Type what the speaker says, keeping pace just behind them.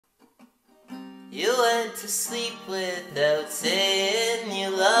You went to sleep without saying you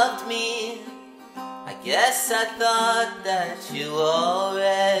loved me. I guess I thought that you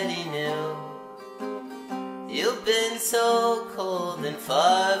already knew. You've been so cold and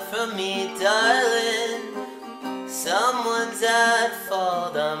far from me, darling. Someone's at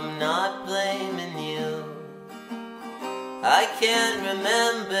fault, I'm not blaming you. I can't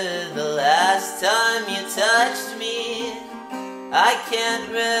remember the last time you touched me. I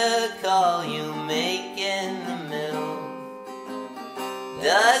can't recall you making the move.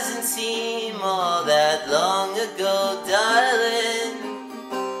 Doesn't seem all that long ago, darling.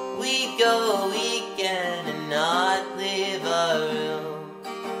 We go weekend and not leave our room.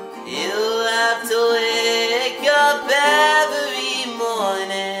 You have to wake up every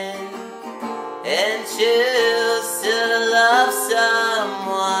morning and choose to love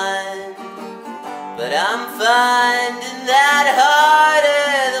someone. But I'm finding that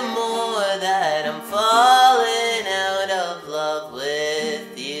harder the more that I'm falling out of love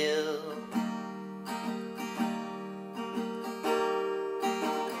with you.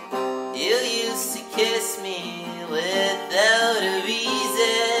 You used to kiss me without a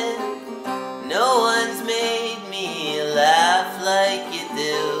reason. No one's made me laugh like you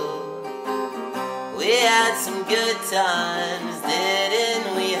do. We had some good times,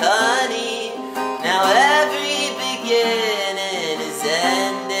 didn't we, honey? Now every beginning is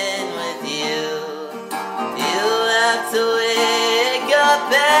ending with you. You have to wake up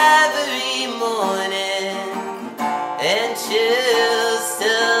every morning and choose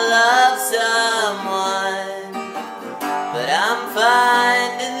to love someone. But I'm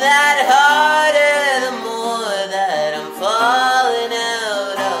finding that harder the more that I'm falling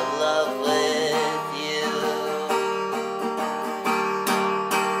out of love with you.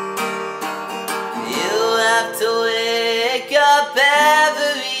 You have to wake up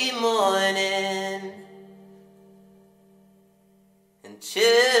every morning and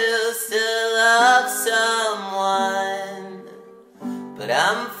choose to love someone. But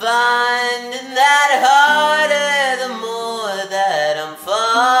I'm finding that harder the more